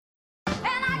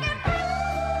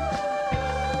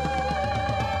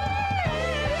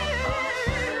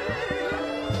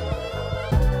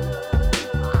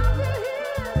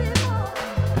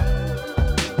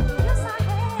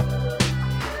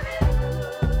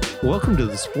Welcome to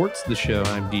the Sports The Show.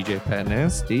 I'm DJ Pat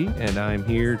Nasty, and I'm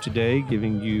here today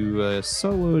giving you a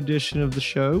solo edition of the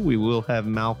show. We will have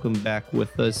Malcolm back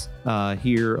with us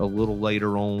here a little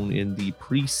later on in the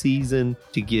preseason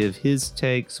to give his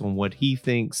takes on what he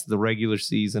thinks the regular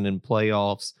season and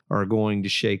playoffs are going to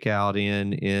shake out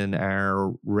in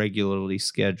our regularly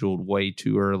scheduled Way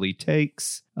Too Early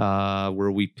takes,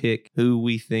 where we pick who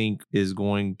we think is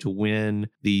going to win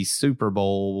the Super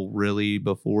Bowl really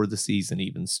before the season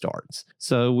even starts.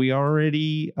 So we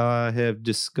already have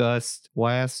discussed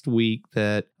last week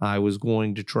that I was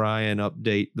going to try and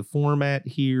update the format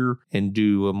here and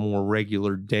do a more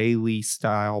regular daily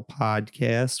style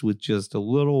podcast with just a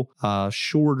little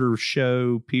shorter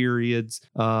show periods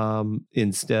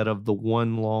instead of the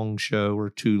one long show or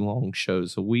two long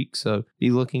shows a week. So be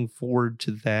looking forward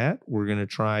to that. We're going to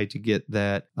try to get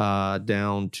that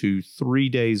down to 3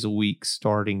 days a week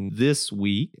starting this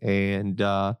week and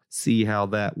see how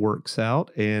that works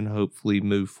out and hopefully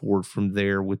move forward from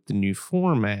there with the new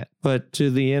format. But to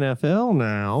the NFL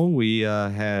now, we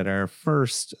had our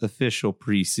first official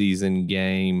preseason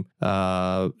game,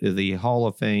 the Hall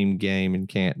of Fame game in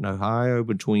Canton, Ohio,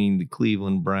 between the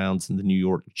Cleveland Browns and the New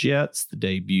York Jets, the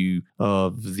debut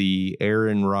of the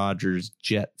Aaron Rodgers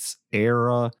Jets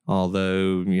era,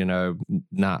 although,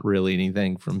 not really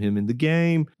anything from him in the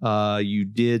game. You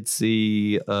did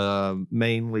see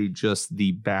mainly just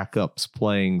the backups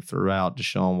playing throughout.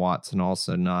 Deshaun Watson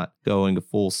also not going a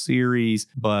full series,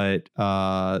 but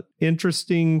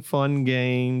interesting, fun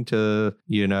game to,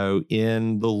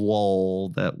 end the lull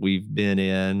that we've been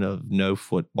in of no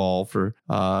football for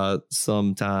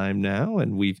some time now.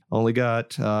 And we've only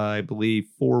got, I believe,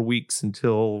 4 weeks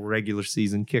until regular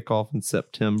season kickoff in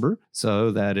September.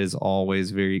 So that is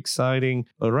always very exciting.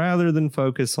 But rather than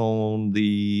focus on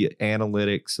the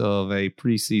analytics of a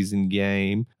preseason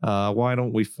game, why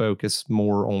don't we focus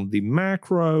more on the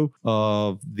macro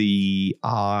of the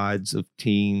odds of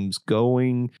teams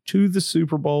going to the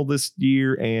Super Bowl this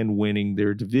year and winning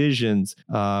their divisions?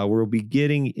 We'll be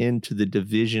getting into the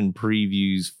division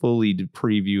previews, fully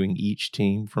previewing each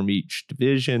team from each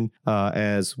division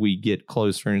as we get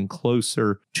closer and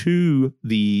closer to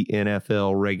the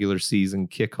NFL regular season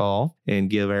kickoff and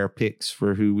give our picks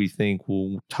for who we think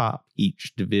will top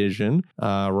each division.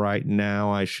 Right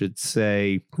now, I should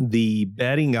say the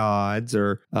betting odds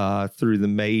are through the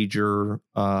major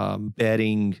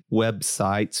betting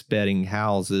websites, betting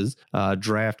houses,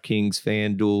 DraftKings,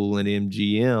 FanDuel, and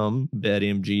MGM,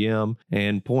 BetMGM,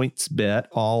 and PointsBet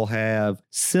all have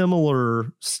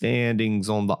similar standings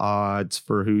on the odds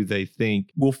for who they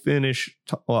think will finish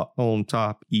on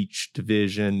top each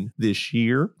division this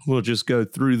year. We'll just go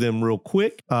through them real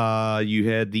quick. You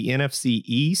had the NFC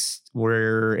East,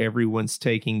 where everyone's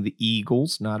taking the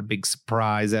Eagles. Not a big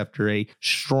surprise after a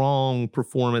strong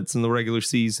performance in the regular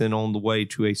season on the way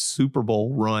to a Super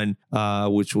Bowl run,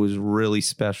 which was really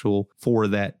special for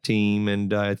that team.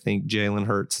 And I think Jalen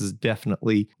Hurts is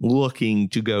definitely looking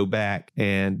to go back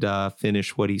and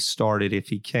finish what he started if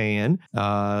he can.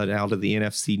 Out of the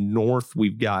NFC North,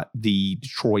 we've got the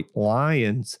Detroit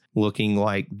Lions looking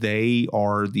like they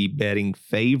are the betting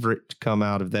favorite to come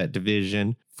out of that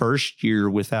division. First year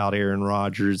without Aaron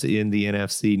Rodgers in the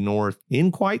NFC North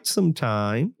in quite some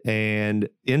time. And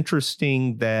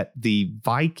interesting that the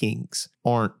Vikings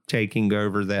aren't taking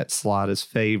over that slot as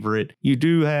favorite. You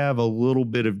do have a little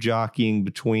bit of jockeying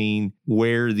between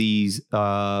where these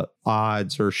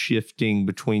odds are shifting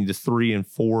between the 3 and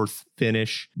 4th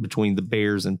finish between the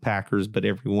Bears and Packers, but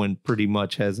everyone pretty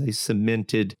much has a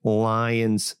cemented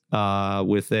Lions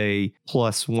with a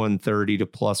plus 130 to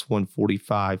plus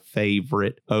 145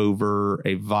 favorite over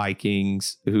a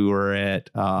Vikings who are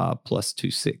at plus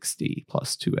 260,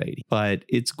 plus 280. But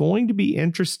it's going to be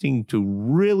interesting to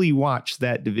really watch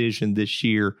that division this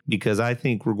year, because I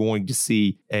think we're going to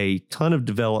see a ton of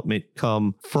development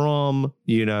come from,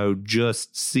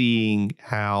 just seeing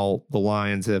how the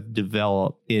Lions have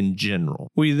developed in general.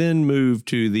 We then move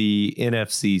to the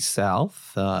NFC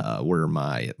South, where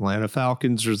my Atlanta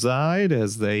Falcons reside,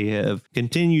 as they have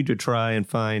continued to try and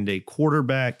find a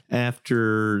quarterback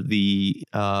after the,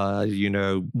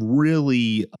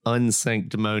 really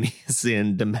unsanctimonious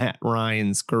end to Matt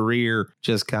Ryan's career,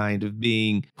 just kind of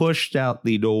being pushed out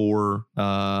the door.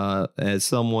 As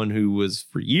someone who was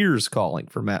for years calling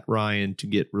for Matt Ryan to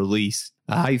get released,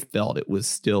 I felt it was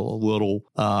still a little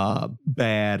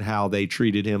bad how they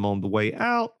treated him on the way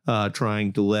out,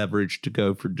 trying to leverage to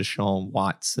go for Deshaun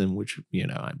Watson, which,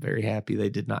 I'm very happy they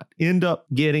did not end up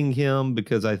getting him,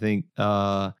 because I think,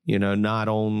 not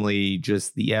only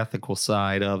just the ethical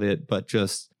side of it, but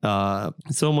just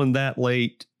someone that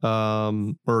late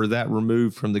or that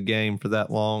removed from the game for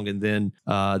that long, and then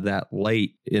that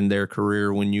late in their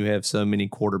career when you have so many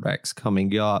quarterbacks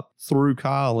coming up through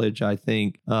college, I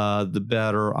think the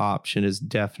better option is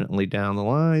definitely down the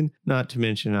line. Not to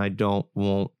mention, I don't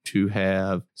want to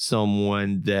have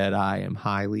someone that I am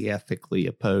highly ethically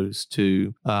opposed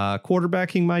to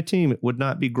quarterbacking my team. It would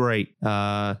not be great.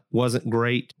 Wasn't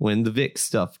great when the Vic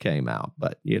stuff came out,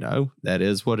 but that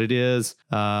is what it is.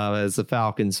 As a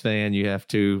Falcons fan, you have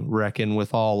to reckon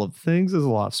with all of things, as a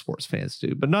lot of sports fans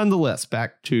do. But nonetheless,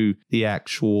 back to the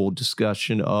actual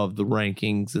discussion of the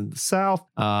rankings in the South.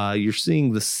 You're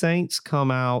seeing the Saints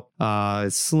come out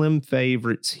as slim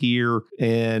favorites here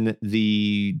in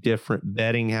the different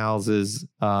betting houses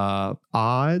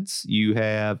odds. You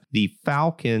have the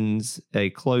Falcons a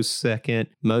close second.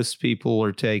 Most people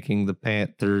are taking the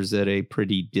Panthers at a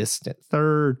pretty distant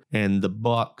third, and the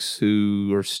Bucks,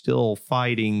 who are still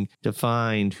fighting to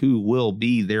find who will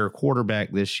be their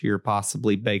quarterback this year,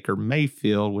 possibly Baker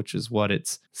Mayfield, which is what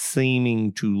it's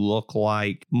seeming to look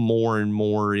like more and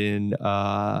more in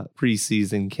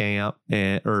preseason camp,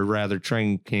 or rather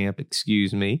training camp,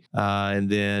 and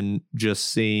then just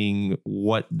seeing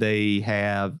what they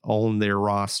have on their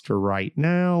roster right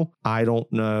now. I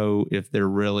don't know if they're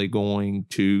really going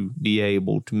to be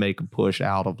able to make a push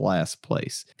out of last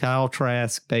place. Kyle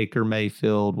Trask, Baker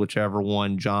Mayfield, whichever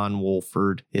one, John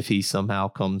Wolford, if he somehow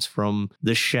comes from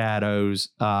the shadows,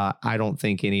 I don't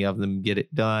think any of them get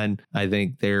it done. I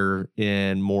think they're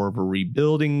in more of a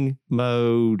rebuilding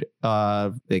mode,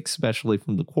 especially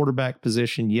from the quarterback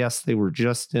position. Yes, they were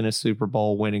just in a Super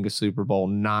Bowl, winning a Super Bowl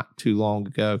not too long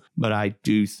ago, but I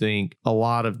do think a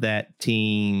lot of that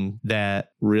team that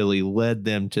really led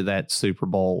them to that Super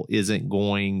Bowl isn't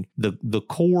going, the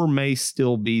core may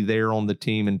still be there on the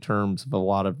team in terms of a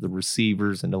lot of the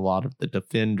receivers and a lot of the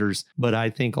defenders, but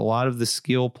I think a lot of the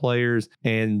skill players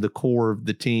and the core of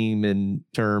the team in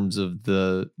terms of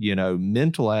the,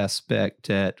 mental aspect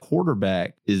at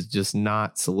quarterback is just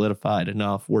not solidified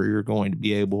enough where you're going to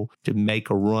be able to make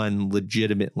a run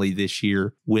legitimately this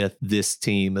year with this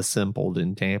team assembled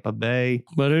in Tampa Bay.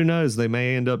 But who knows? They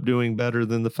may end up doing better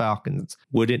than the Falcons.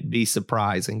 Wouldn't be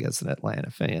surprising as an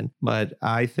Atlanta fan. But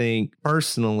I think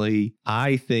personally,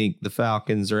 the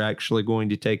Falcons are actually going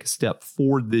to take a step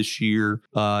forward this year,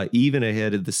 even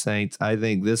ahead of the Saints. I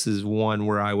think this is one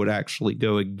where I would actually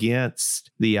go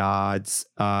against the odds,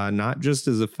 not just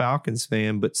as a Falcons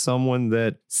fan, but someone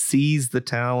that sees the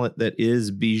talent that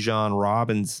is Bijan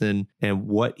Robinson and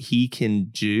what he can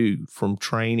do from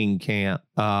training camp.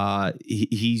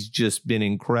 He's just been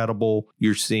incredible.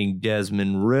 You're seeing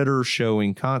Desmond Ridder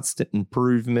showing constant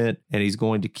improvement, and he's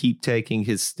going to keep taking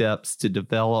his steps to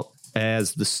develop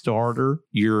as the starter.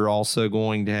 You're also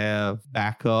going to have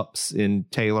backups in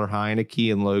Taylor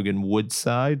Heineke and Logan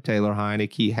Woodside. Taylor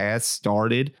Heineke has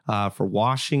started for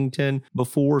Washington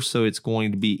before, so it's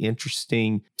going to be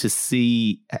interesting to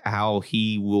see how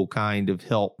he will kind of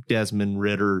help Desmond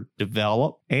Ridder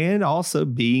develop, and also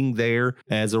being there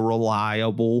as a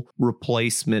reliable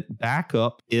replacement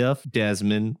backup if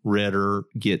Desmond Ridder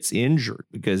gets injured,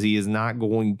 because he is not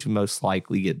going to most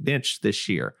likely get benched this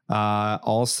year.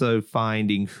 Also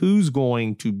finding who's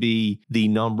going to be the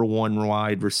number one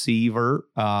wide receiver,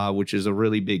 which is a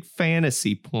really big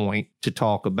fantasy point to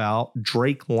talk about.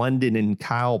 Drake London and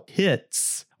Kyle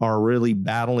Pitts are really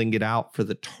battling it out for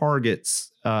the targets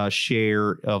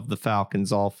share of the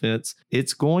Falcons offense.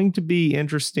 It's going to be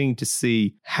interesting to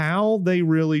see how they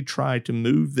really try to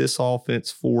move this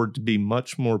offense forward to be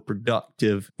much more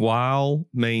productive while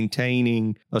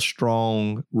maintaining a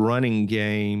strong running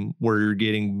game where you're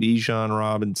getting Bijan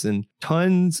Robinson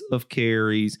tons of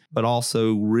carries, but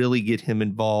also really get him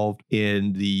involved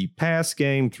in the pass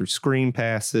game through screen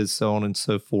passes, so on and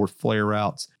so forth, flare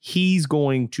routes. He's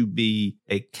going to be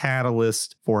a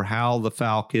catalyst for how the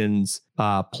Falcons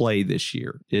play this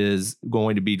year. Is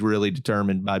going to be really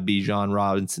determined by Bijan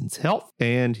Robinson's health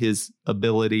and his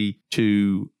ability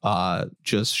to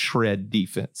just shred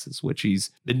defenses, which he's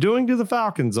been doing to the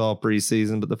Falcons all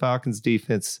preseason. But the Falcons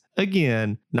defense,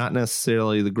 again, not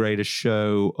necessarily the greatest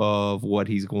show of what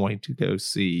he's going to go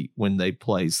see when they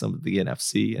play some of the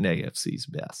NFC and AFC's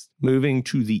best. Moving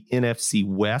to the NFC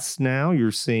West now,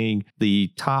 you're seeing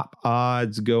the top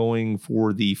odds going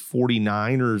for the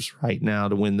 49ers right now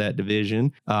to win that division.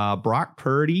 Brock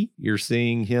Purdy, you're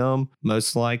seeing him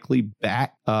most likely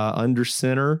back under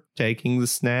center, taking the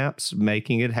snaps,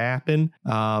 making it happen.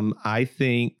 I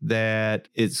think that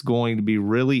it's going to be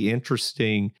really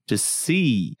interesting to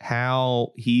see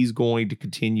how he's going to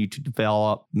continue to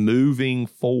develop moving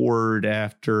forward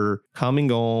after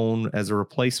coming on as a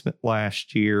replacement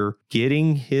last year,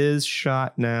 getting his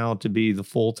shot now to be the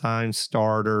full-time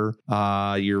starter.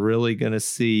 You're really going to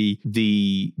see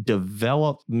the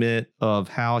development of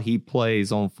how he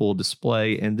plays on full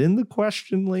display. And then the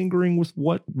question lingering with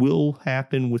what will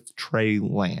happen with Trey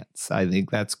Lance. I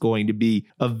think that's going to be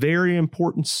a very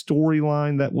important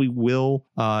storyline that we will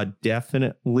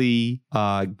definitely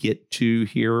get to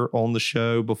here on the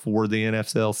show before the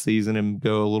NFL season and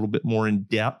go a little bit more in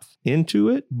depth into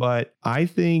it. But I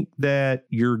think that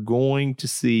you're going to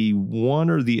see one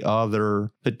or the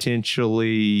other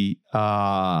potentially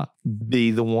be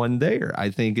the one there.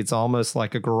 I think it's almost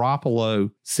like a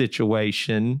Garoppolo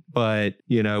situation, but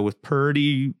with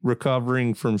Purdy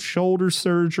recovering from shoulder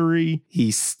surgery,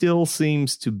 he still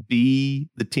seems to be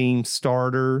the team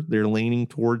starter. They're leaning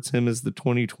towards him as the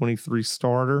 2023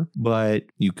 starter, but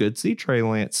you could see Trey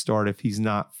Lance start if he's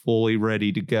not fully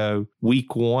ready to go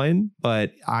week 1.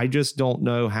 But I just don't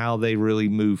know how they really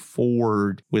move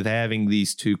forward with having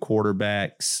these two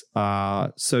quarterbacks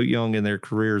so young in their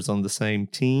careers on the same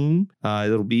team.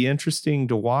 It'll be interesting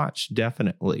to watch,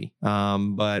 definitely.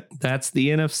 But that's the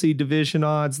NFC division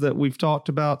odds that we've talked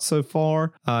about so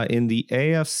far. In the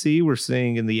AFC, we're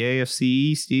seeing in the AFC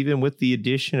East, even with the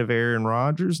addition of Aaron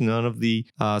Rodgers, none of the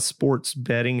sports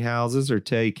betting houses are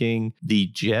taking the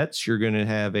Jets. You're going to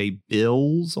have a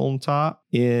Bills on top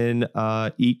in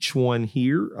each one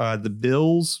here. The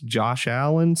Bills, Josh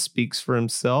Allen speaks for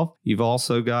himself. You've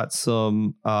also got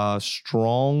some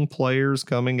strong players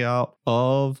coming out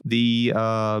of the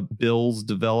Bills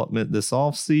development this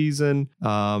offseason.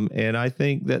 And I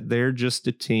think that they're just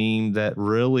a team that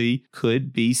really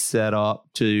could be set up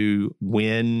to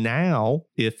win now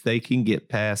if they can get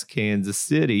past Kansas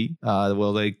City.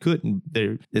 Well, they couldn't.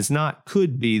 It's not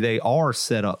could be. They are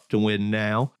set up to win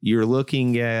now. You're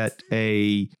looking at a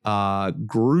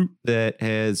group that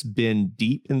has been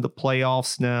deep in the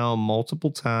playoffs now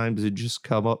multiple times and just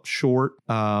come up short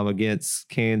against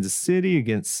Kansas City,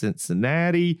 against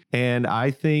Cincinnati. And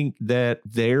I think that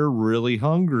they're really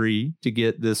hungry to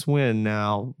get this win.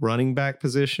 Now, running back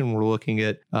position, we're looking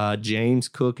at James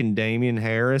Cook and Damian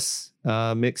Harris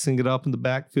mixing it up in the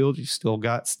backfield. You still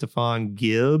got Stephon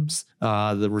Gibbs.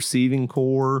 The receiving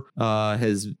core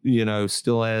has,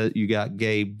 still you got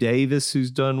Gabe Davis, who's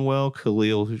done well,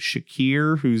 Khalil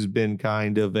Shakir, who's been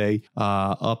kind of a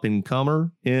up and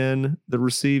comer in the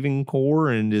receiving core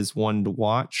and is one to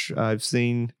watch. I've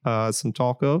seen some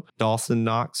talk of Dawson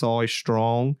Knox, always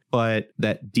strong, but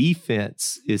that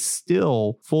defense is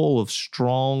still full of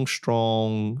strong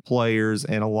players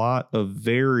and a lot of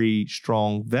very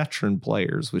strong veteran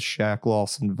players with Shaq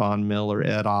Lawson, Von Miller,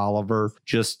 Ed Oliver,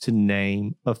 just to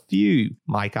name a few.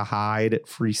 Micah Hyde at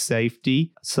free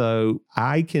safety. So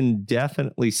I can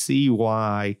definitely see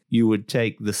why you would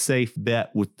take the safe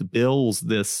bet with the Bills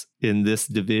in this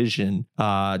division,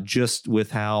 just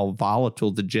with how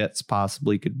volatile the Jets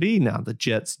possibly could be. Now, the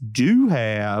Jets do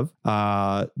have,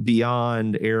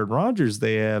 beyond Aaron Rodgers,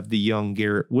 they have the young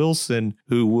Garrett Wilson,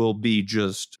 who will be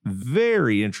just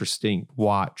very interesting to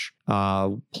watch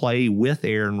play with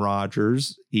Aaron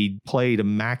Rodgers. He played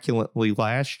immaculately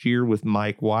last year with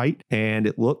Mike White, and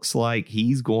it looks like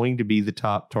he's going to be the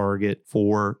top target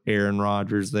for Aaron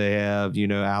Rodgers. They have,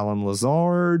 Alan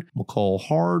Lazard, McCole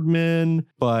Hardman,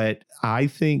 but I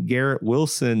think Garrett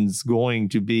Wilson's going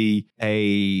to be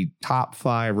a top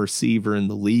 5 receiver in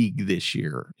the league this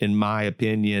year, in my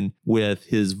opinion, with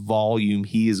his volume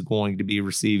he is going to be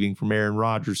receiving from Aaron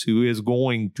Rodgers, who is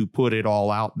going to put it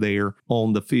all out there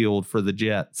on the field for the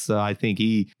Jets. So I think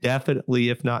he definitely,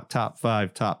 if not top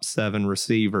 5, top 7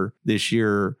 receiver this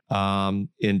year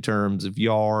in terms of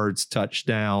yards,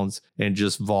 touchdowns, and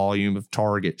just volume of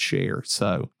target share.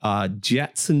 So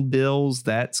Jets and Bills,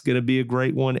 that's going to be a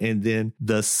great one. And then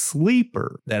the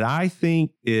sleeper that I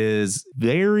think is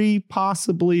very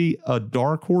possibly a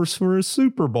dark horse for a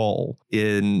Super Bowl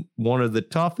in one of the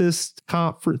toughest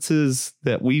conferences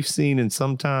that we've seen in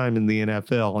some time in the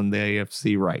NFL and the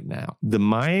AFC right now. The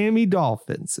Miami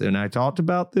Dolphins, and I talked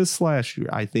about this last year,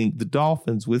 I think the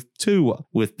Dolphins with Tua,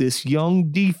 with this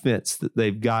young defense that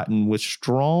they've gotten with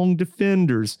strong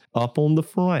defenders up on the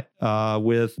front,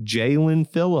 with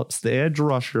Jalen Phillips, the edge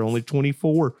rusher, only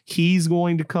 24, he's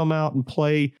going to come out and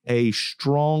play a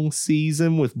strong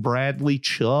season with Bradley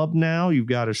Chubb now. You've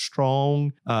got a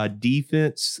strong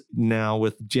defense now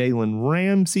with Jalen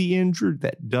Ramsey injured.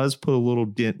 That does put a little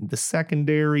dent in the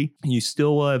secondary. You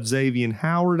still have Xavier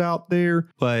Howard out there,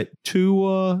 but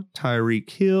Tua, Tyreek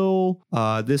Hill,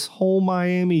 this whole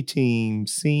Miami team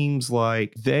seems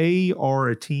like they are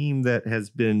a team that has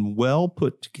been well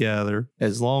put together.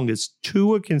 As long as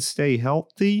Tua can stay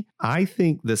healthy, I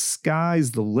think the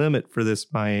sky's the limit for this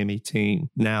Miami team.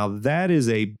 Now, that is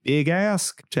a big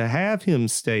ask to have him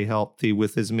stay healthy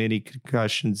with as many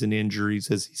concussions and injuries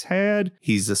as he's had.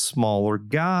 He's a smaller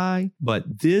guy,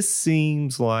 but this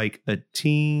seems like a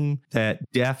team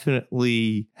that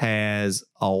definitely has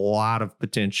a lot of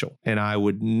potential, and I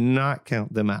would not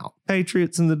count them out.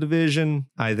 Patriots in the division,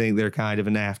 I think they're kind of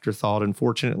an afterthought.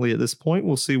 Unfortunately, at this point,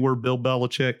 we'll see where Bill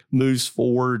Belichick moves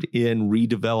forward in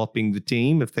redeveloping the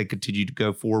team, if they continue to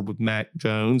go forward with Mac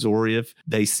Jones or if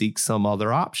they seek some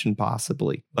other option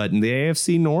possibly. But in the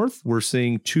AFC North, we're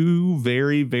seeing two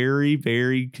very, very,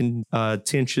 very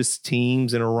contentious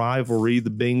teams in a rivalry,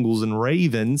 the Bengals and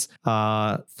Ravens,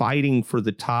 fighting for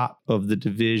the top of the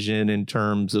division in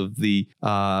terms of the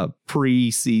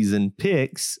preseason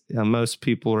picks. Most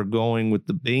people are going with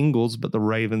the Bengals, but the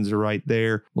Ravens are right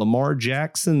there. Lamar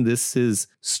Jackson, this is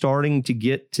starting to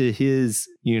get to his,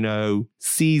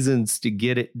 seasons to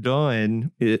get it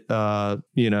done,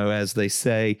 as they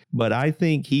say. But I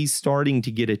think he's starting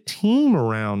to get a team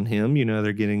around him.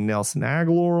 They're getting Nelson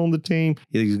Aguilar on the team.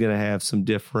 He's going to have some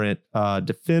different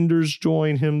defenders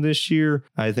join him this year.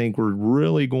 I think we're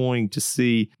really going to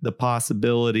see the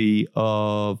possibility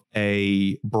of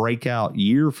a breakout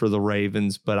year for the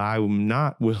Ravens, but I'm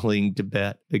not willing to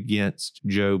bet against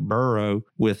Joe Burrow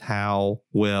with how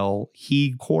well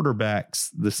he quarterbacks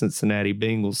the Cincinnati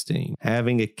Bengals team.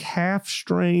 Having a calf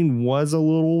strain was a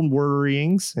little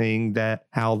worrying, saying that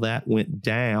how that went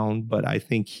down, but I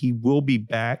think he will be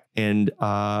back and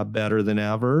better than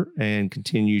ever and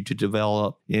continue to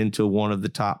develop into one of the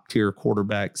top tier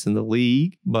quarterbacks in the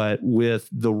league. But with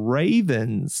the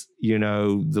Ravens,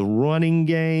 the running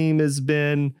game has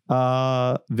been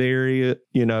very,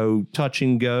 touch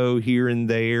and go here and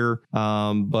there.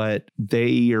 But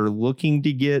they are looking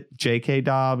to get J.K.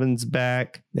 Dobbins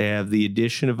back. They have the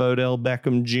addition of Odell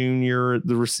Beckham Jr. at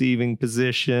the receiving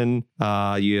position.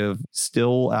 You have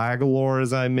still Aguilar,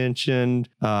 as I mentioned.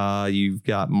 You've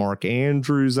got Mark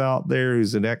Andrews out there,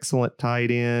 who's an excellent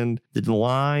tight end. The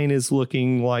line is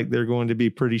looking like they're going to be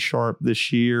pretty sharp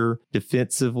this year.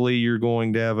 Defensively, you're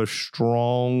going to have a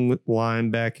strong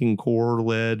linebacking core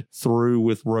led through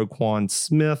with Roquan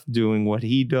Smith doing what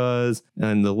he does,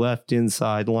 and the left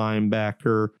inside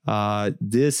linebacker.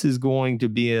 This is going to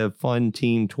be a fun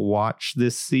team to watch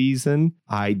this season.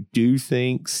 I do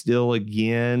think still,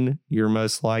 again, you're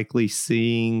most likely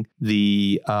seeing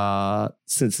the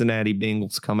Cincinnati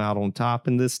Bengals come out on top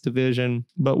in this division,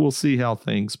 but we'll see how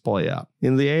things play out.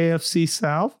 In the AFC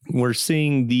South, we're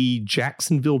seeing the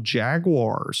Jacksonville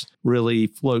Jaguars really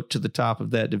float to the top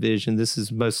of that division. This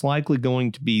is most likely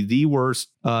going to be the worst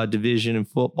division in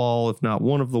football, if not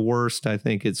one of the worst. I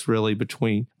think it's really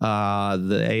between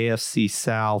the AFC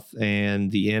South and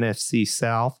the NFC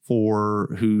South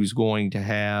for who's going to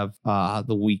have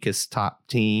the weakest top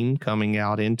team coming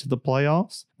out into the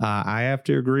playoffs. I have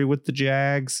to agree with the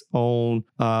Jags on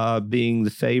being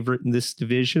the favorite in this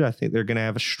division. I think they're going to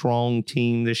have a strong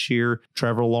team this year.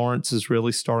 Trevor Lawrence is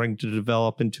really starting to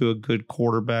develop into a good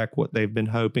quarterback, what they've been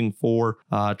hoping for.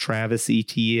 Travis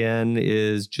Etienne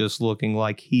is just looking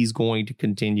like he's going to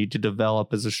continue to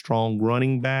develop as a strong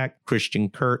running back. Christian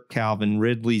Kirk, Calvin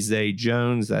Ridley, Zay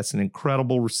Jones, that's an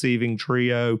incredible receiving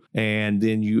trio. And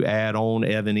then you add on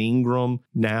Evan Ingram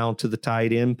now to the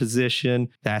tight end position.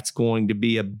 That's going to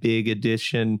be a big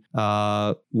addition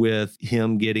with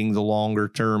him getting the longer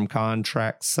term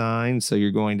contract signed. So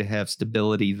you're going to have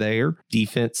stability there.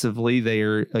 Defensively, they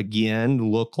are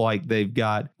again look like they've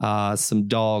got some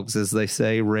dogs, as they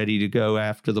say, ready to go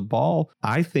after the ball.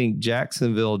 I think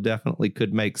Jacksonville definitely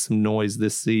could make some noise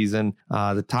this season.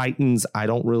 The Titans, I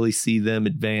don't really see them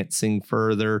advancing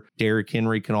further. Derrick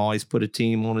Henry can always put a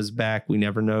team on his back. We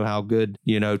never know how good,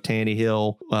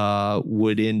 Tannehill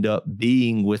would end up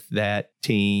being with that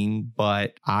team,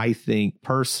 but I think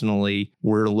personally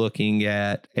we're looking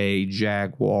at a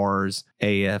Jaguars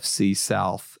AFC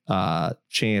South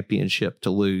championship to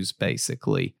lose,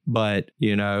 basically. But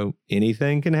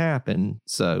anything can happen,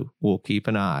 so we'll keep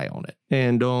an eye on it.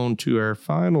 And on to our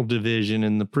final division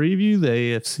in the preview, the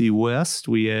AFC West.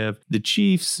 We have the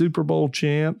Chiefs, Super Bowl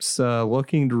champs,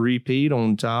 looking to repeat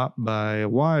on top by a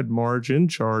wide margin.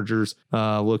 Chargers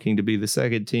looking to be the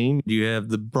second team. You have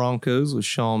the Broncos with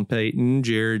Sean Payton,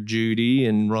 Jared Jeudy,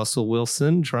 and Russell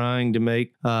Wilson trying to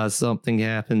make something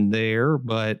happen there.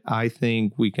 But I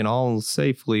think we can all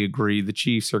safely agree the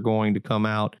Chiefs are going to come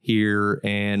out here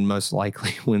and most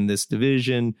likely win this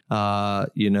division.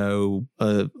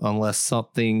 Unless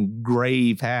something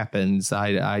grave happens,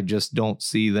 I just don't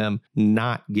see them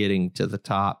not getting to the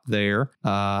top there.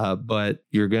 But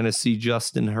you're going to see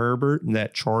Justin Herbert and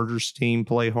that Chargers team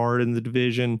play hard in the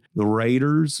division. The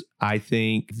Raiders, I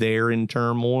think they're in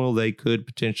turmoil. They could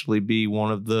potentially be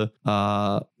one of the,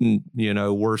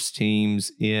 worst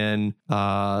teams in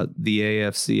the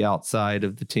AFC outside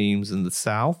of the teams in the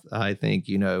South. I think,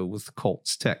 with the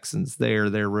Colts, Texans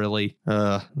they're really,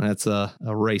 that's a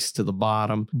race to the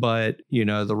bottom. But,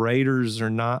 the Raiders are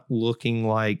not looking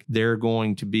like they're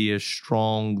going to be as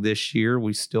strong this year.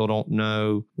 We still don't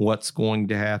know what's going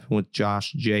to happen with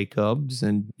Josh Jacobs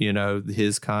and,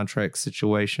 his contract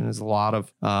situation. Is a lot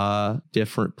of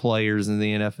different players in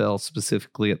the NFL,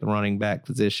 specifically at the running back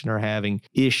position, are having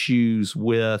issues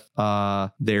with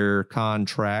their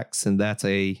contracts. And that's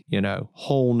a,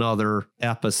 whole nother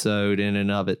episode in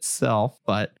and of itself.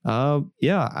 But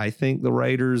I think the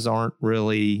Raiders aren't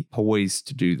really poised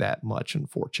to do that much,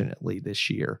 unfortunately, this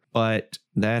year. But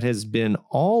that has been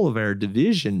all of our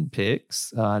division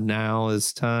picks. Now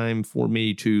is time for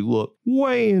me to look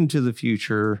way into the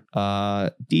future,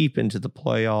 deep into the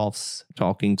playoffs,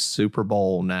 talking Super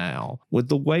Bowl now. With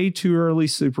the way too early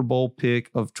Super Bowl pick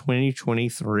of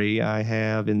 2023, I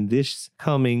have in this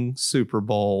coming Super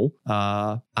Bowl,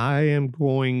 I am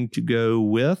going to go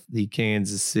with the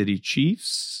Kansas City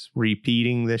Chiefs,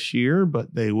 repeating this year,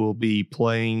 but they will be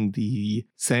playing the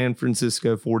San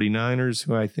Francisco 49ers,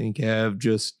 who I think have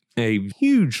just a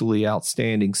hugely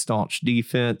outstanding, staunch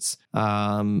defense.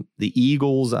 The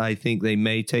Eagles, I think they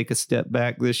may take a step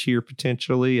back this year,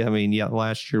 potentially. I mean,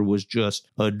 last year was just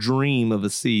a dream of a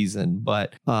season,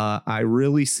 but I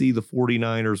really see the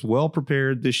 49ers well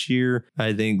prepared this year.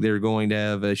 I think they're going to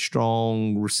have a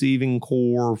strong receiving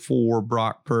core for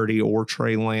Brock Purdy or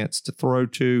Trey Lance to throw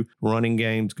to. Running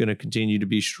game's going to continue to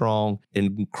be strong.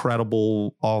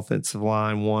 Incredible offensive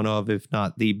line, one of, if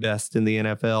not the best in the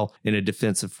NFL, in a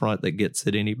defensive front that gets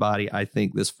at anybody. I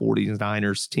think this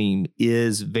 49ers team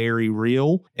is very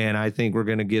real, and I think we're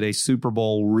going to get a Super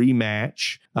Bowl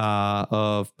rematch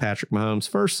of Patrick Mahomes'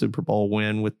 first Super Bowl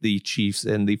win with the Chiefs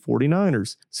and the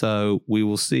 49ers. So we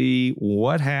will see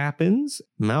what happens.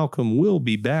 Malcolm will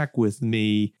be back with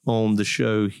me on the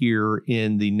show here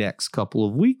in the next couple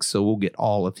of weeks, so we'll get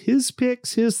all of his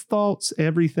picks, his thoughts,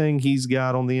 everything he's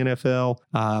got on the NFL.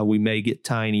 We may get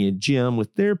Tiny and Jim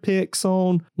with their picks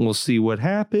on. We'll see what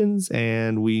happens,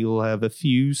 and we'll have a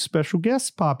few special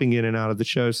guests popping in and out of the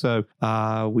show. So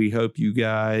we hope you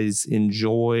guys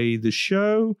enjoy the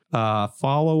show.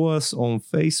 Follow us on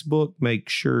Facebook. Make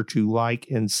sure to like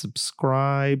and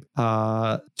subscribe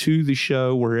to the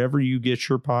show wherever you get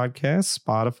your podcasts,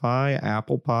 Spotify,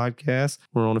 Apple Podcasts.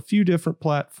 We're on a few different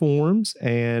platforms,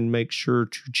 and make sure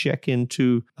to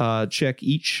check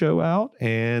each show out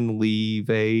and leave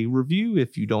a review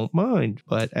if you don't mind.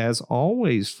 But as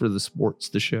always, for the Sports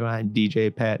the Show, I'm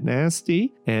DJ Pat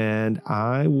Nasty, and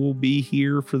I will be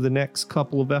here for the next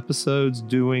couple of episodes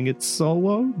doing it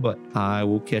solo, but I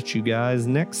will catch you guys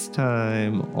next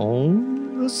time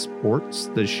on the Sports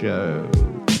the Show.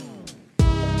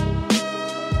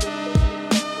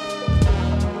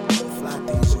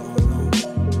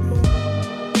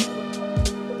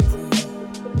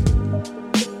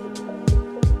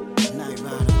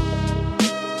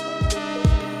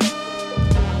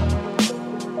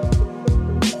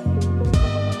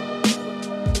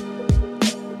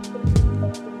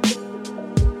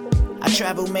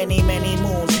 Travel many, many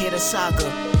moons, hear the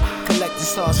saga. Collecting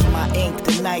stars for my ink,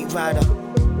 the Night Writer.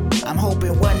 I'm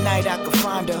hoping one night I could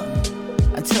find her.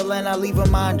 Until then I leave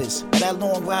reminders. Of that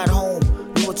long ride home,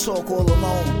 we would talk all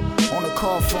alone. On the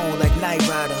car phone like Night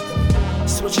Rider.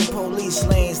 Switching police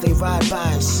lanes, they ride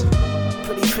by us.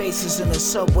 Pretty faces in the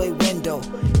subway window.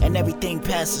 And everything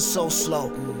passes so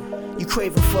slow. You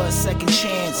craving for a second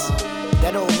chance.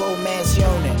 That old romance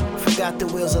yearning. Forgot the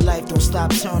wheels of life don't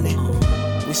stop turning.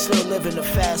 We still living the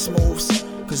fast moves,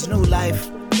 cause new life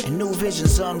and new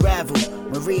visions unravel.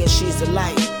 Maria, she's the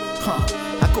light.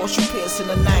 I caught you piercing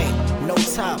the night. No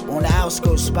top on the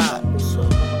outskirts spot.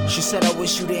 She said, I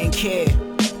wish you didn't care.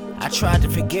 I tried to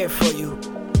forgive for you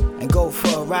and go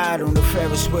for a ride on the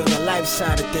Ferris wheel, the life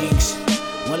side of things.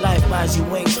 When life buys you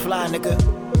wings, fly, nigga,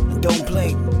 and don't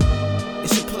blink.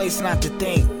 place not to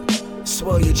think,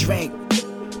 swirl your drink.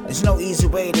 There's no easy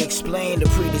way to explain the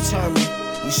predetermined.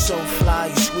 You so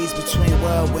fly, you squeeze between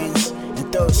whirlwinds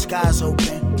and third skies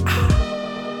open.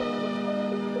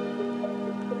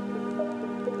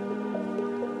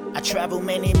 I travel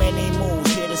many, many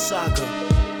moons, hear the saga,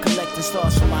 collecting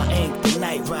stars from my ink, the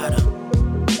Night Writer.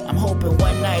 I'm hoping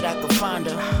one night I can find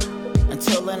her.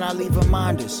 Until then I leave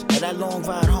reminders. Of that long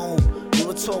ride home, we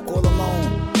would talk all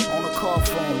alone on a car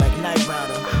phone like Night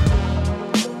Rider.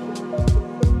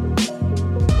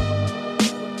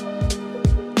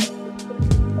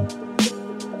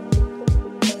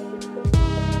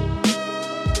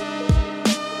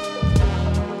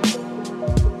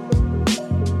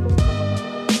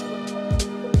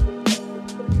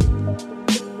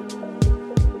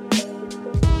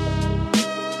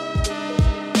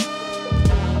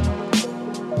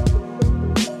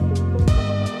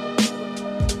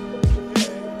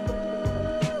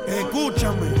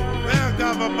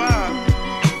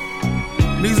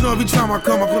 Niggas know every time I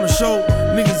come on the show,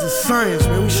 niggas is science,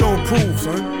 man. We showing proof,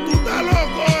 son.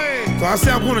 So I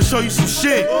say I'm gonna show you some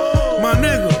shit, my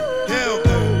nigga. Yeah,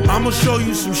 okay. I'ma show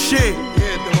you some shit.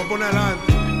 Yeah, te voy a poner adelante.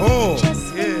 Oh,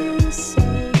 Yeah.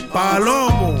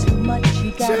 Palomo.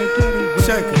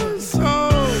 Check it.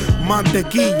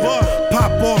 Mantequilla,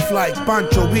 pop off like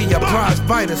Pancho Villa, prize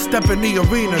fighter, step in the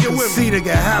arena, concede to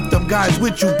get half them guys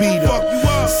with you beat up.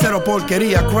 Cero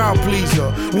porqueria, crowd pleaser.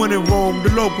 When in Rome, the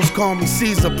locals call me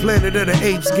Caesar. Planet of the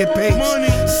apes get paid.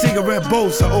 Cigarette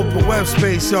boats, an open web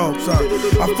space, yo.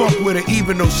 I fuck with her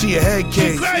even though she a head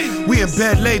case. We in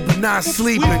bed late but not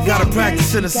sleeping. Gotta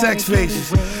practice in the sex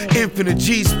faces. Infinite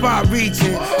G spot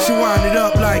reaching. She wind it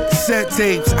up like cassette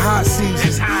tapes, hot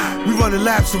seasons. We running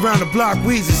laps around the block,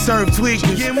 wheezing, serve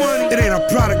tweakers. It ain't a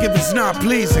product if it's not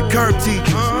pleasing. Curb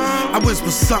teachers. I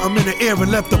whispered something in the air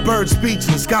and left the bird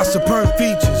speechless. Got superb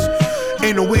features.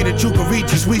 Ain't no way that you can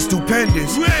reach us, we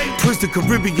stupendous. Twisted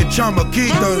Caribbean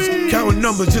chamaquitas, counting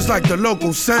numbers just like the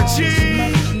local census.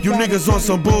 You niggas on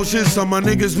some bullshit, some of my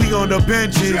niggas we on the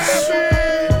benches.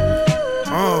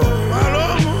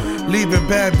 Leaving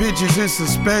bad bitches in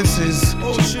suspenses.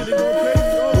 Ooh,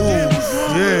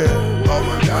 yeah.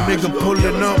 My nigga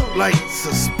pulling up like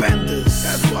suspenders.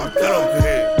 That's fucked up.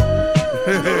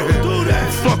 Don't do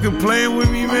that. Fucking playing with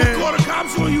me, man. Call the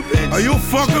cops on you, bitch. Are you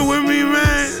fucking with me,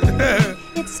 man?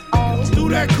 Do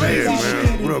that crazy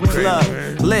shit. What up, crazy,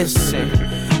 man? Listen.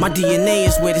 My DNA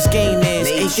is where this game is.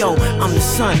 Hey yo, I'm the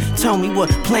sun. Tell me what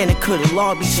planet could a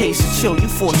law be chasing? Chill, you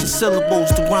forcing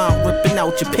syllables to rhyme, ripping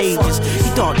out your pages.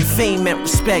 You thought the fame meant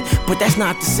respect, but that's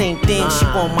not the same thing. She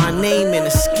want my name in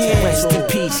a skin. Rest in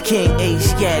peace, King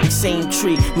Asiatic, same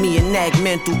tree. Me and Nack,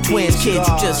 mental twins. Kid,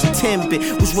 you just a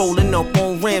 10-bit. Was rolling up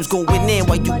on rims, going in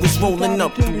while you was rolling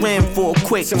up the rim for a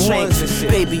quick drink.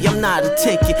 Baby, I'm not a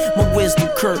ticket. My wisdom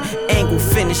curve, angle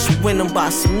finish. You win them by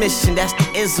submission. That's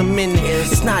the ism in it.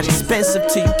 It's not expensive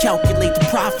till you calculate the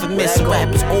profit missing.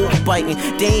 Rappers overbiting,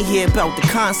 they ain't hear about the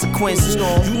consequences.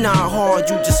 You not hard,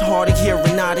 you just hard to hear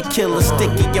and not a killer.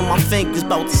 Sticky in my fingers,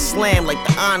 about to slam like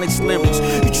the Onyx lyrics.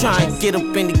 You trying to get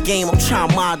up in the game, I'm trying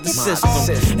to mod the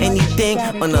system. Anything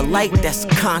on the light, that's a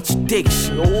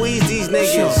contradiction. Who is these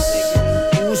niggas?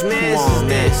 Whose mans is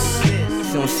this? You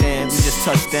know what I'm saying? We just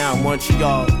touched down, one of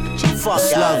y'all. Fuck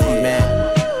lovely, man.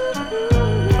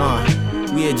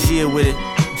 We a G with it, you know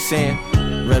what I'm saying?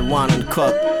 Red wine in the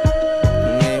cup,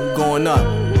 man, we going up.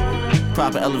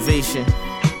 Proper elevation.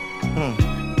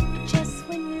 Just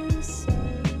when you say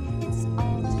it's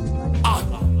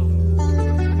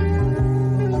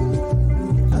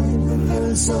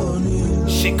all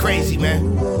Shit crazy, man.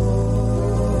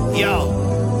 Yo.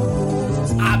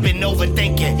 I've been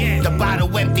overthinking, the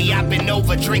bottle empty, I've been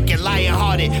over drinking, lying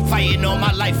hearted, fighting all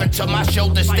my life until my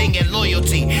shoulders stinging.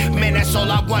 Loyalty, man, that's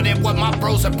all I wanted. What my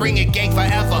bros are bringing, gang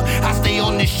forever. I stay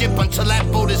on this ship until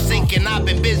that boat is sinking. I've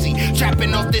been busy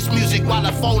trapping off this music while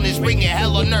the phone is ringing.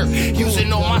 Hell on earth,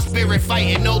 using all my spirit,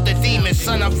 fighting all the demons.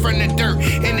 Son, I'm from the dirt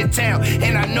in the town,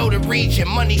 and I know the region.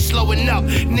 Money slowing up,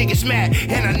 niggas mad,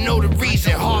 and I know the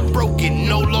reason. Heartbroken,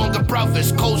 no longer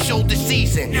brothers, cold shoulder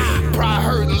season. Pride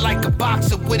hurting like a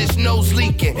boxer with his nose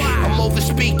leaking. I'm over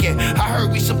speaking, I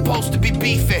heard we supposed to be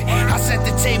beefing. I set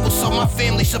the table so my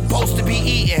family's supposed to be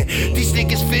eating. These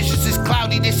niggas' visions is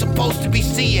cloudy, they're supposed to be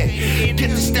seeing. Get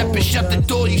the step and shut the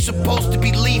door, you supposed to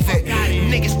be leaving.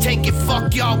 Niggas taking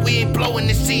fuck y'all, we ain't blowing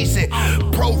the season.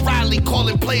 Pro Riley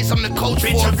calling plays, I'm the coach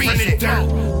for a reason.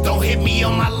 Don't hit me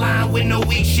on my line with no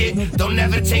weak shit. Don't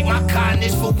never take my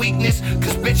kindness for weakness,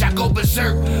 cause bitch I go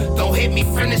berserk. Don't hit me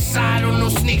from the side on no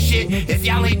sneak shit. If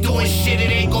y'all ain't doing shit, it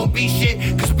ain't gon' be shit,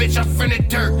 cause bitch I'm from the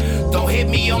dirt. Don't hit hit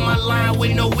me on my line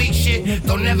with no weak shit.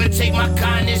 Don't ever take my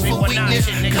kindness for weakness,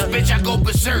 cause bitch I go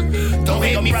berserk. Don't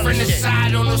hit me from the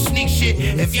side on no sneak shit.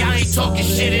 If y'all ain't talking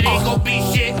shit, it ain't gon' be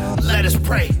shit. Let us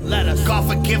pray. God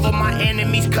forgive all my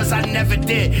enemies, cause I never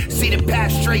did. See the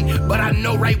path straight, but I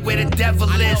know right where the devil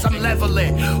is. I'm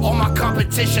leveling all my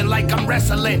competition like I'm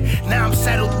wrestling. Now I'm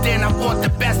settled in, I want the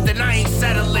best and I ain't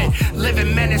settling.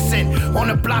 Living menacing, on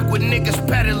the block with niggas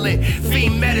peddling.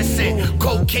 Fiend medicine,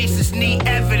 cold cases need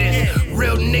evidence.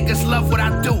 Real niggas love what I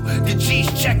do, the G's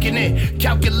checking it.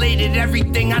 Calculated,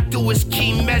 everything I do is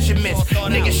key measurements.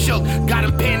 Niggas shook, got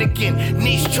him panicking,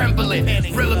 knees trembling.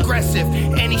 Real aggressive,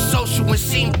 antisocial and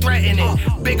seem threatening.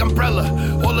 Big umbrella,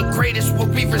 all the greatest what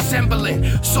we resembling.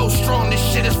 So strong, this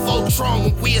shit is Voltron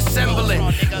when we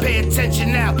assembling. Pay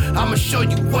attention now, I'ma show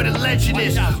you what a legend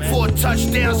is. 4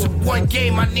 touchdowns in 1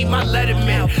 game, I need my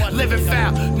letterman. Living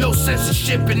foul, no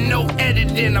censorship and no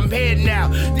editing. I'm here now,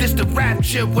 this the rap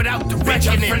shit without the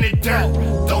reckoning. I'm from the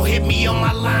dirt, don't hit me on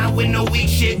my line with no weak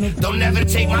shit. Don't ever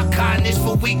take my kindness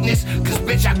for weakness, cause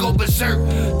bitch I go berserk.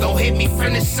 Don't hit me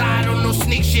from the side on no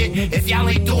sneak shit. If y'all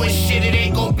ain't doing shit, it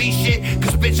ain't gon' be shit,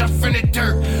 cause bitch I'm from the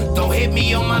dirt. Don't hit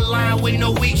me on my line with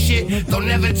no weak shit. Don't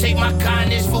ever take my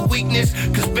kindness for weakness,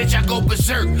 cause bitch I go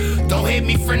berserk. Don't hit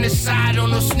me from the side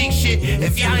on no sneak shit.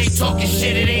 If y'all ain't talking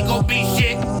shit, it ain't gon' be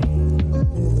shit.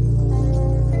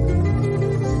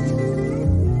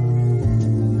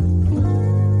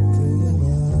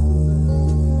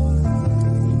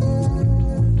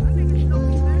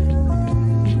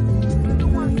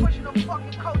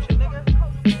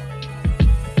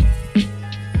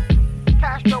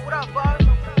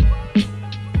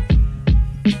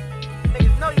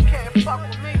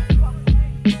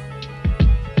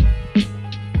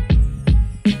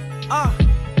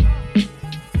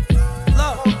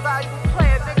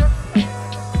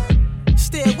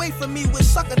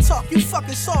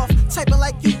 Soft, typing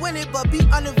like you win it, but be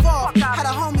uninvolved. Had the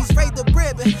homies raid the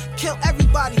crib and kill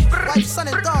everybody. Wife, son,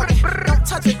 and dog, and don't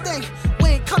touch a thing. We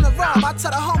ain't come to rob. I tell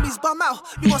the homies bum out.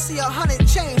 You gon' see 100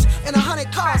 chains and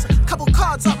 100 cars. Couple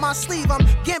cards up my sleeve. I'm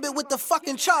gambit with the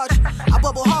fucking charge. I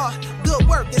bubble hard, good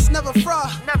work. It's never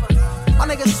fraud. My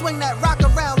niggas swing that rock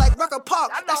around like Rucker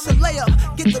Park. That's a layup.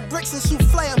 Get the bricks and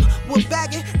souffle 'em. With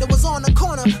bagging that was on the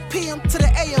corner. PM to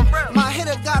the AM. My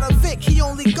hitter got a Vic. He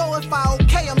only go if I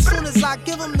okay him. Soon as I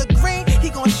give him the green, he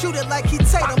gon' shoot it like he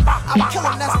Tatum. I'm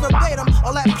killing, that's verbatim.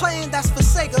 All that playing, that's for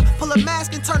Sega. Pull a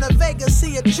mask and turn to Vegas.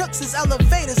 See a jukes is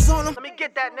elevators on him. Let me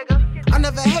get that nigga. I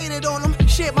never hated on him.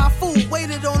 Shared my food,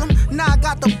 waited on him. Now I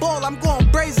got the ball, I'm going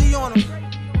brazy on him.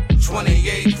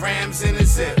 28 grams in a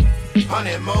zip.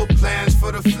 100 more plans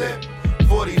for the flip.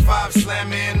 45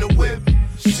 slamming in the whip.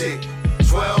 Shit,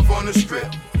 12 on the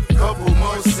strip. Couple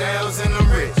more sales and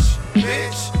I'm rich.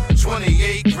 Bitch,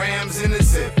 28 grams in the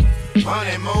zip.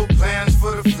 100 more plans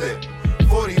for the flip.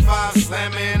 45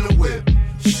 slamming in the whip.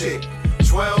 Shit,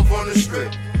 12 on the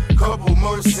strip. Couple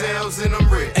more sales and I'm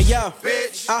rich. Hey yo,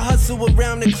 bitch, I hustle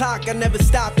around the clock, I never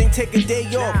stop, ain't take a day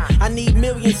off. I need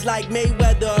millions like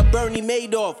Mayweather or Bernie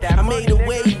Madoff. I made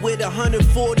away with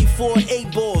 144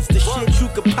 8 balls. The shit you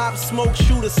could pop, smoke,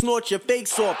 shoot or snort your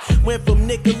face off. Went from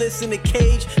Nicholas in the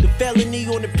cage, the felony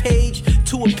on the page,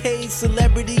 to a paid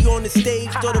celebrity on the stage.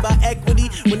 Thought about equity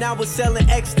when I was selling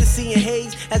ecstasy and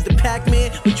haze. As the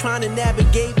Pac-Man, was trying to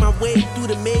navigate my way through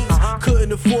the maze.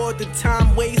 Couldn't afford the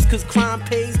time waste, cause crime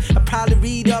pays. I probably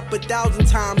read up 1,000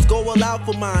 times, go all out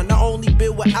for mine. I only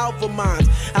build with alpha minds.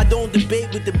 I don't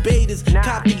debate with debaters.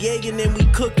 Cop the egg and then we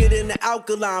cook it in the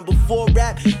alkaline. Before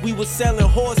rap, we was selling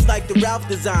horse like the Ralph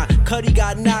design. Cuddy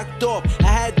got knocked off, I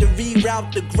had to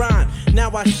reroute the grind.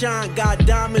 Now I shine, got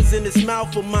diamonds in this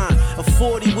mouth of mine. A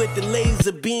 40 with the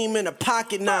laser beam and a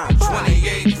pocket knife.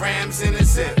 28 grams in a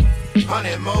zip.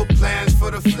 100 more plans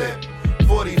for the flip.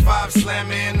 45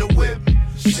 slamming in the whip.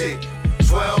 Shit,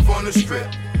 12 on the strip.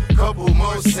 Couple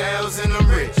more sales and I'm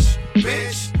rich.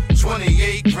 Bitch,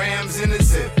 28 grams in a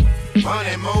zip.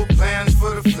 100 more plans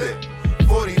for the flip.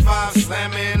 45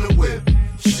 slamming in the whip.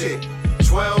 Shit,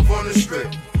 12 on the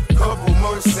strip. Couple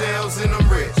more sales and I'm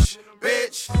rich.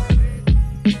 Bitch.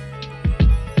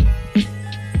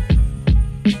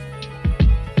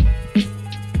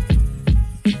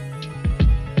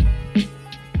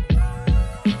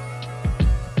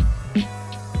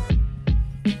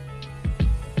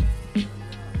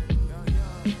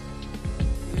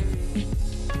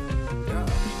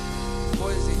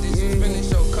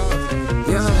 Finish your coffee.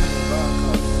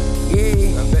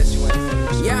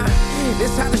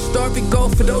 how the story go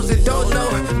for those that don't know.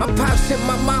 My pops hit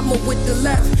my mama with the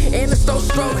left, and it's so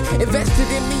strong. Invested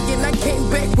in me and I came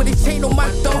back with a chain on my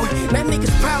throat. Now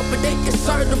niggas proud, but they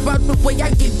concerned about the way I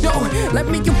get dough. Let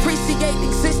me appreciate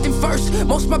existing first.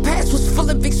 Most my past was full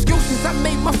of excuses. I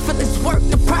made my feelings work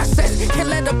the process. Can't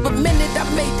let up a minute, I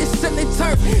made this silly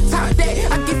turf. Top that,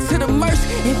 I get to the merch,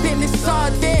 and then it's all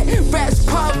dead. Raps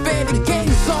pop band, the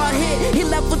gang's all hit. He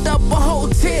leveled up a whole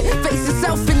tier, face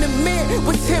himself in the mirror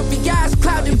with teary eyes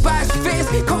clouded by his fears.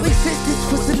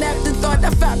 Coexistence was an afterthought. I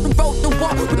found the road to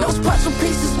walk with those puzzle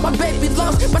pieces. My baby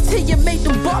lost, my tear made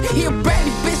them bark. He a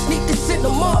bratty bitch, need to send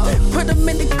them off. Put him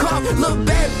in the car, look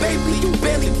bad baby, you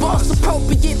barely boss.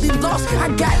 Appropriately lost, I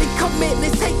gotta come in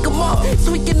and take them off.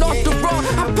 Tweaking off the raw,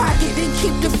 I pocket and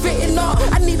keep the fitting off.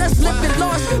 I need us living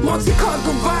lost, multi-car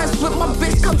garage with my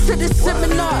bitch come to the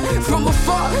seminar. From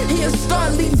afar, he a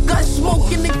star, leave gun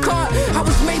smoke in the car. I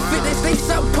was made for this, they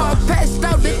subpar, passed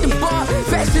out at the bar.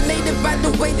 Fascinated by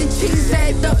the way the cheese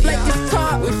add up like it's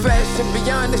tart. We fashion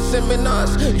beyond the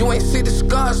seminars, you ain't see the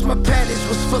scars. My palace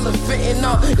was full of fitting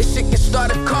off. This shit can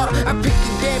start a car, I pick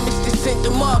the damage to send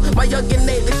them off. My youngin'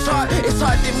 name is hard, it's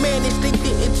hard to manage. They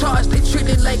getting charged, they treat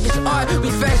it like it's art. We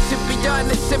fashion beyond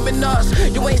the seminars,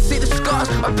 you ain't see the scars.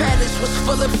 My palace was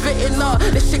full of fitting off.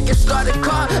 This shit can start a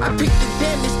car, I pick the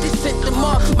damage, they sent them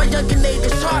off. My youngin' name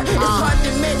is hard, it's hard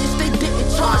to manage. They didn't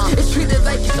charge, it's treated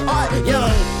like it's art.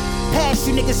 Yeah. Pass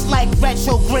you niggas like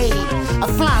retrograde. A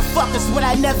flying fuck is what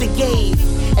I never gave.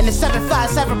 And the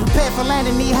 757 prepared for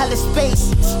landing, need hella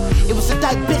space. It was a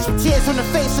dyke bitch with tears on her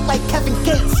face, look like Kevin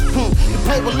Gates. You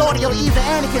play with Lordy or even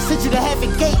Anakin, sent you to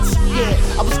heaven gates. Yeah,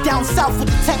 I was down south with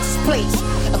the Texas plates,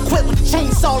 equipped with the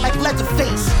chainsaw like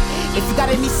Leatherface. If you got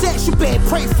any sense, you better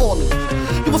pray for me.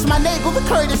 You was my neighbor, we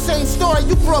carried the same story.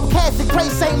 You grew up Catholic,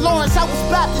 Grace St. Lawrence. I was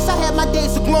Baptist, I had my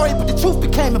days of glory, but the truth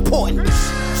became important.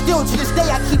 Still to this day,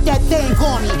 I keep that thing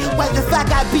on me. Whether if I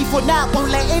got beef or not, won't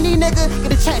let any nigga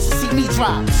get a chance to see me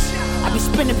drop. I be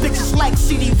spinning bitches like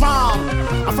CD-ROM.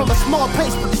 I'm from a small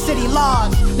place, but the city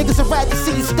large. Niggas are rather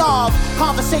see you starve.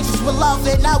 Conversations with love,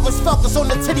 and I was focused on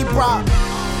the titty bra.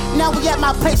 Now we at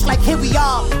my place like here we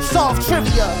are, solve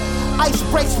trivia. Ice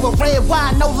breaks with red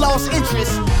wine, no lost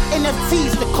interest.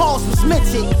 NFTs, the cause was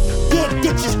minted. Dig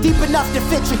ditches deep enough to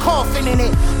fit your coffin in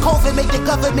it. COVID make the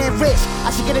government rich,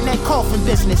 I should get in that coffin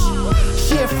business.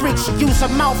 She a freak, she use her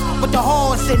mouth with the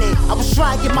horns in it. I was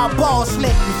trying to get my balls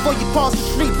slick. Before you cross the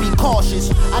street, be cautious.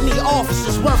 I need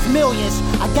officers worth millions.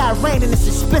 I got rain and it's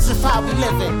expensive how we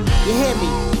living. You hear me?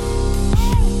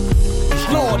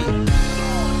 Lordy.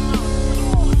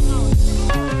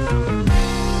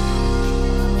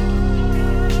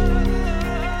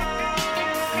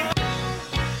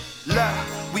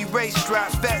 Race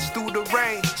drive fast through the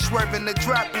rain, swerving the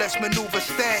drop, let's maneuver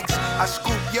stanks. I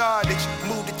scoop yardage,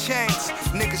 move the chains.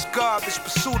 Niggas garbage,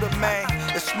 pursue the main.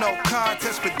 It's no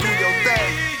contest, but do your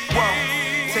thing. Whoa,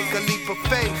 take a leap of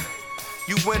faith.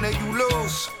 You win or you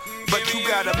lose, but you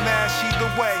gotta mash either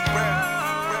way.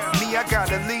 Me, I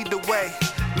gotta lead the way.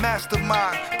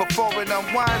 Mastermind, before it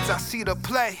unwinds, I see the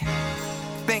play.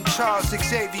 Think Charles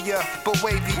Xavier,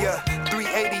 Boavia.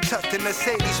 380 tucked in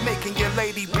Mercedes, making your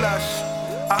lady blush.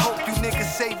 I hope you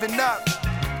niggas saving up.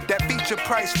 That feature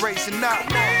price raising up.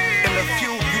 In a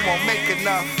few, you won't make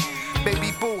enough.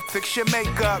 Baby boo, fix your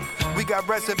makeup. We got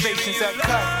reservations at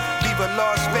Cut. Viva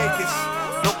Las Vegas.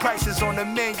 No prices on the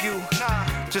menu.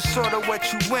 Just sorta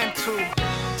what you went to.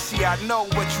 See, I know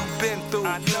what you've been through.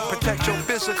 Protect your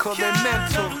physical and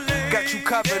mental. Got you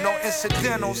covered on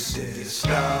incidentals.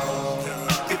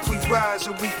 If we rise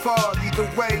or we fall, either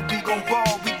way we gon'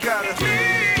 ball. We gotta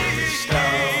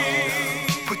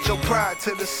put your pride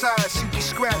to the side, see we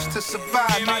scratch to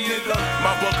survive, my nigga.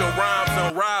 My book of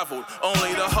rhymes unrivaled.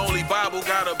 Only the Holy Bible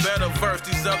got a better verse.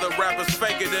 These other rappers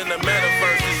fake it in the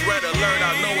metaverse. This red alert,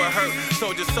 I know it hurt.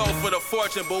 Sold your soul for the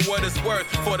fortune, but what it's worth.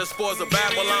 For the spoils of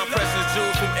Babylon, precious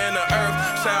jewels from inner earth.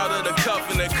 Child of the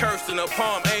covenant, cursed in a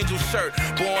palm angel shirt.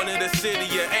 Born in the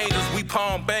city of angels, we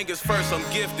palm bangers first. I'm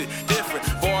gifted, different.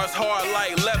 Bars hard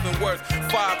like Leavenworth.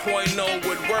 5.0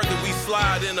 with word that we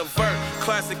slide in a vert.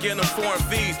 Classic in the foreign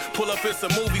V's. Pull up, it's a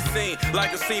movie scene,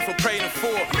 like a scene from Praying 4.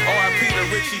 R.I.P. to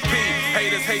Richie P.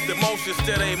 Haters hate the motion,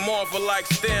 still they marvel like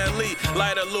Stan Lee.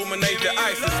 Light illuminate the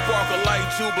ice and sparkle like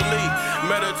Jubilee.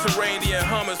 Mediterranean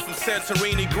hummus from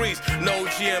Santorini, Greece. No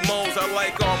GMOs, I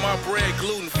like all my bread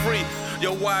gluten free.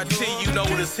 Yo, Y.T, you know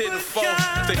what it's hitting for.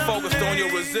 Stay focused on your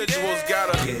residuals,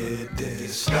 gotta get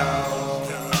this down.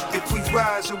 If we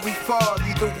rise or we fall,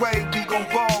 either way we gon'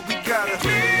 ball. We gotta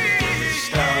get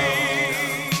this down.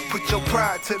 Put your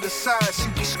pride to the side, see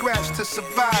we scratch to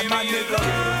survive, my nigga.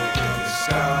 Get this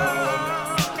down.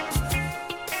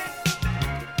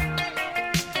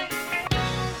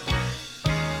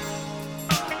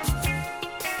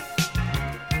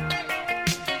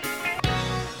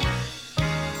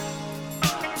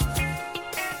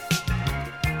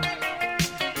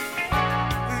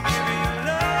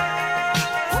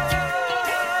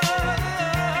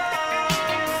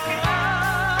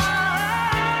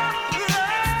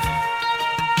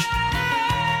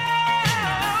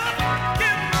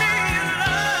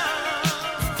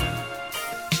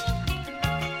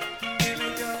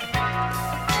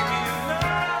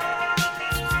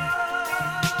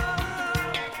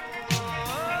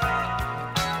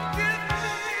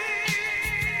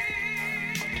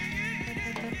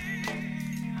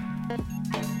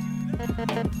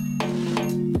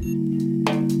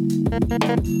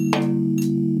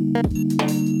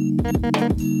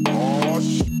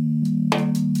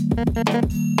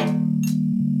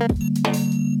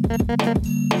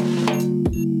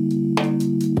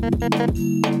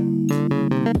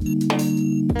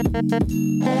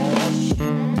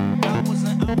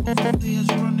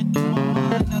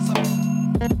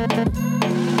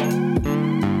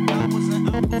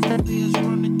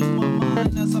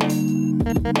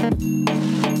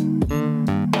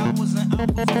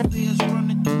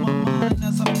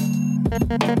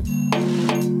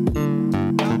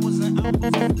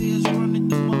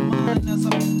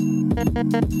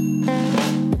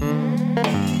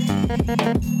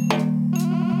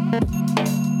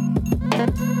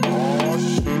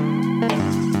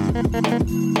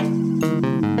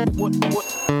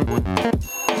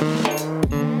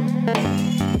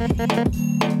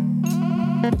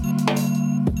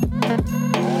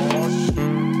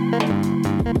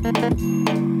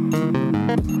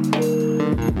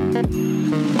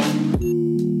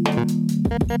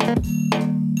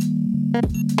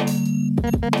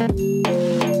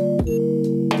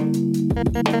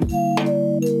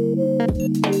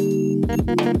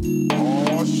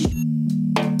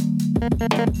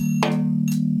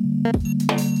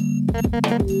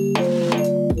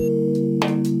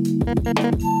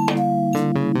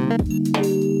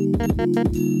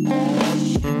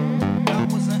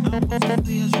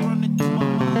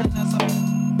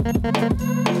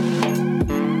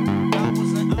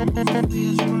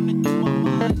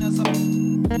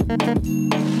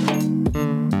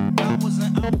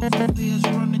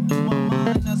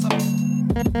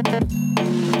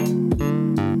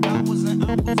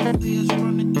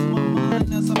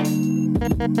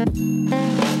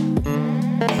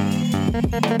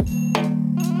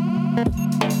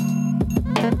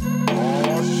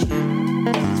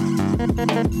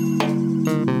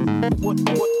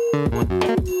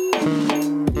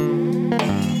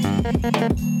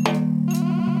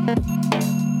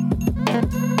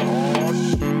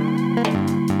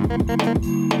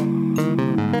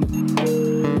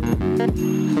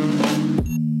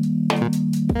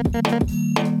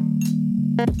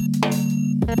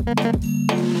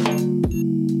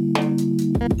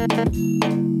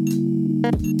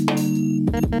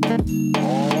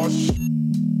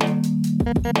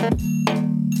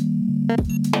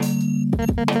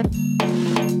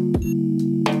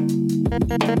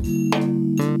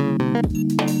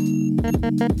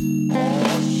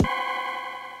 Oh,